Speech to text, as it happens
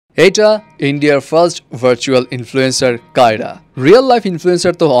এটা ইন্ডিয়ার first virtual influencer Kiara. Real life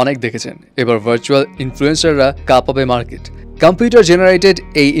influencer তো অনেক দেখেছেন, এবার ভার্চুয়াল ইনফ্লুয়েন্সাররা কাঁপাবে মার্কেট। কম্পিউটার জেনারেটেড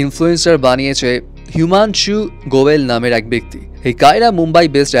এই ইনফ্লুয়েন্সার বানিয়েছে হিমাংশু গোয়েল নামের এক ব্যক্তি। এই কায়রা মুম্বাই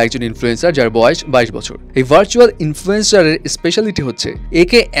বেসড একজন ইনফ্লুয়েন্সার যার বয়স 22 বছর। এই ভার্চুয়াল ইনফ্লুয়েন্সারের স্পেশালিটি হচ্ছে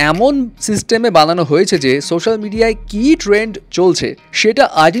একে এমন সিস্টেমে বানানো হয়েছে যে সোশ্যাল মিডিয়ায় কি ট্রেন্ড চলছে সেটা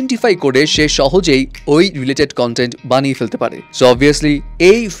আইডেন্টিফাই করে সে সহজেই ওই রিলেটেড কন্টেন্ট বানিয়ে ফেলতে পারে। সো অবভিয়াসলি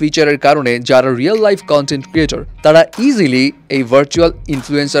এই ফিচারের কারণে যারা রিয়েল লাইফ কন্টেন্ট ক্রিয়েটর তারা ইজিলি এই ভার্চুয়াল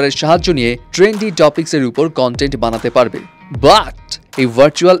ইনফ্লুয়েন্সারের সাহায্য নিয়ে ট্রেন্ডি টপিকসের উপর কন্টেন্ট বানাতে পারবে। বাট এই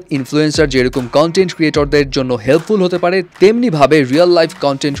ভার্চুয়াল ইনফ্লুয়েন্সার যেরকম কন্টেন্ট ক্রিয়েটরদের জন্য হেল্পফুল হতে পারে, তেমনি ভাবে রিয়েল লাইফ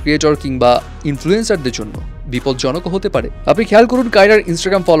কন্টেন্ট ক্রিয়েটর কিংবা ইনফ্লুয়েন্সারদের জন্য বিপজ্জনক হতে পারে। আপনি খেয়াল করুন কায়রার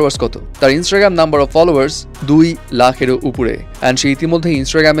ইনস্টাগ্রাম ফলোয়ার্স কত। তার ইনস্টাগ্রাম নাম্বার অফ ফলোয়ার্স 2 লাখেরও উপরে। অ্যান্ড সে ইতিমধ্যে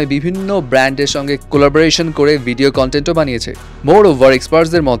ইনস্টাগ্রামে বিভিন্ন ব্র্যান্ডের সঙ্গে কোলাবোরেশন করে ভিডিও কন্টেন্টও বানিয়েছে। মোর ওভার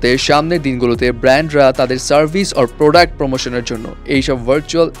এক্সপার্টসদের মতে সামনের দিনগুলোতে ব্র্যান্ডরা তাদের সার্ভিস আর প্রোডাক্ট প্রমোশনের জন্য এইসব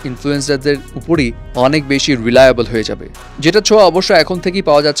ভার্চুয়াল ইনফ্লুয়েন্সারদের উপরই অনেক বেশি রিলায়েবল হয়ে যাবে, যেটা ছোঁয়া অবশ্য এখন থেকেই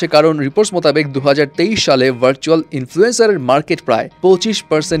পাওয়া যাচ্ছে। কারণ রিপোর্টস মোতাবেক 2023 সালে ভার্চুয়াল ইনফ্লুয়েন্সারের মার্কেট প্রায়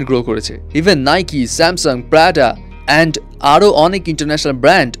 25% গ্রো করেছে। Even Nike, Samsung, Prada and আরও অনেক ইন্টারন্যাশনাল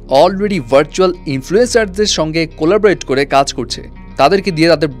ব্র্যান্ড অলরেডি ভার্চুয়াল ইনফ্লুয়েন্সারদের সঙ্গে কোলাবোরেট করে কাজ করছে, তাদেরকে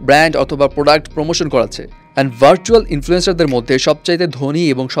দিয়ে তাদের ব্র্যান্ড অথবা প্রোডাক্ট প্রমোশন করাচ্ছে। অ্যান্ড ভার্চুয়াল ইনফ্লুয়েন্সারদের মধ্যে সবচাইতে ধনী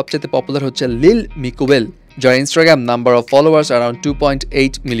এবং সবচাইতে পপুলার হচ্ছে লিল মিকুবেল, যার Instagram number of followers around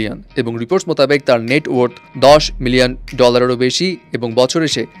 2.8 million এবং রিপোর্টস মোতাবেক তার নেটওয়ার্থ $10 মিলিয়ন বেশি এবং বছরে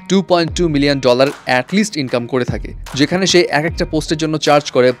সে $2.2 মিলিয়ন অ্যাটলিস্ট ইনকাম করে থাকে, যেখানে সে এক একটা পোস্টের জন্য চার্জ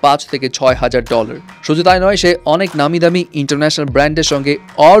করে $5,000 থেকে $6,000। শুধু তাই নয়, সে অনেক নামি দামি ইন্টারন্যাশনাল ব্র্যান্ডের সঙ্গে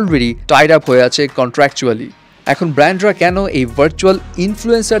অলরেডি টাইড আপ হয়ে আছে কন্ট্রাকচুয়ালি। এখন ব্র্যান্ডরা কেন এই ভার্চুয়াল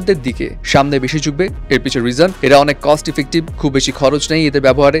ইনফ্লুয়েন্সারদের দিকে সামনে বেশি ঝুঁকবে? এর পিছনে রিজন এরা অনেক কস্ট ইফেক্টিভ, খুব বেশি খরচ নেই এদের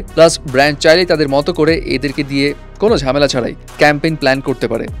ব্যবহারে, প্লাস ব্র্যান্ড চাইলেই তাদের মতো করে এদেরকে দিয়ে কোনো ঝামেলা ছাড়াই ক্যাম্পেইন প্ল্যান করতে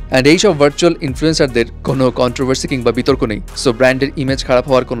পারে। অ্যান্ড এইসব ভার্চুয়াল ইনফ্লুয়েন্সারদের কোনো কন্ট্রোভার্সি কিংবা বিতর্ক নেই, সো ব্র্যান্ডের ইমেজ খারাপ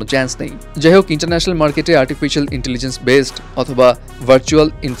হওয়ার কোনো চান্স নেই। যাই হোক, ইন্টারন্যাশনাল মার্কেটে আর্টিফিশিয়াল ইন্টেলিজেন্স বেসড অথবা ভার্চুয়াল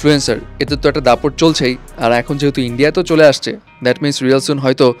ইনফ্লুয়েন্সার এদের তো একটা দাপট চলছেই, আর এখন যেহেতু ইন্ডিয়াতেও চলে আসছে, দ্যাট মিনস রিয়েল সুন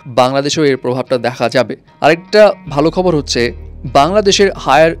হয়তো বাংলাদেশেও এর প্রভাবটা দেখা যাবে। আরেকটা ভালো খবর হচ্ছে বাংলাদেশের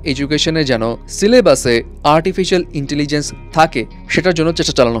হায়ার এডুকেশনে যেন সিলেবাসে আর্টিফিশিয়াল ইন্টেলিজেন্স থাকে সেটার জন্য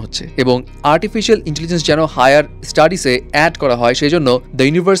চেষ্টা চালানো হচ্ছে, এবং আর্টিফিশিয়াল ইন্টেলিজেন্স যেন হায়ার স্টাডিসে অ্যাড করা হয় সেই জন্য দ্য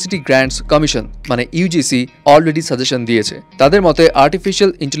ইউনিভার্সিটি গ্র্যান্টস কমিশন মানে ইউজিসি অলরেডি সাজেশন দিয়েছে। তাদের মতে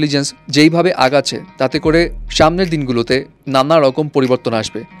আর্টিফিশিয়াল ইন্টেলিজেন্স যেইভাবে আগাচ্ছে তাতে করে সামনের দিনগুলোতে নানা রকম পরিবর্তন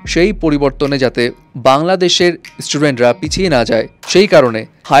আসবে। সেই পরিবর্তনে যাতে বাংলাদেশের স্টুডেন্টরা পিছিয়ে না যায় সেই কারণে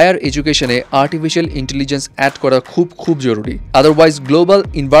হায়ার এডুকেশনে আর্টিফিশিয়াল ইন্টেলিজেন্স অ্যাড করা খুব জরুরি। আদারওয়াইজ গ্লোবাল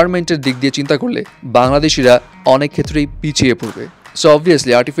এনভায়রনমেন্টের দিক দিয়ে চিন্তা করলে বাংলাদেশিরা অনেক ক্ষেত্রেই পিছিয়ে পড়বে। সো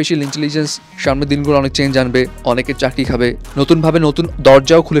অবভিয়াসলি আর্টিফিশিয়াল ইন্টেলিজেন্স সামনের দিনগুলো অনেক চেঞ্জ আনবে, অনেকের চাকরি খাবে, নতুনভাবে নতুন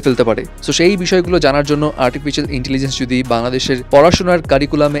দরজাও খুলে ফেলতে পারে। সো সেই বিষয়গুলো জানার জন্য আর্টিফিশিয়াল ইন্টেলিজেন্স যদি বাংলাদেশের পড়াশোনার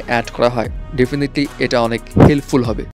কারিকুলামে অ্যাড করা হয়, ডেফিনেটলি এটা অনেক হেল্পফুল হবে।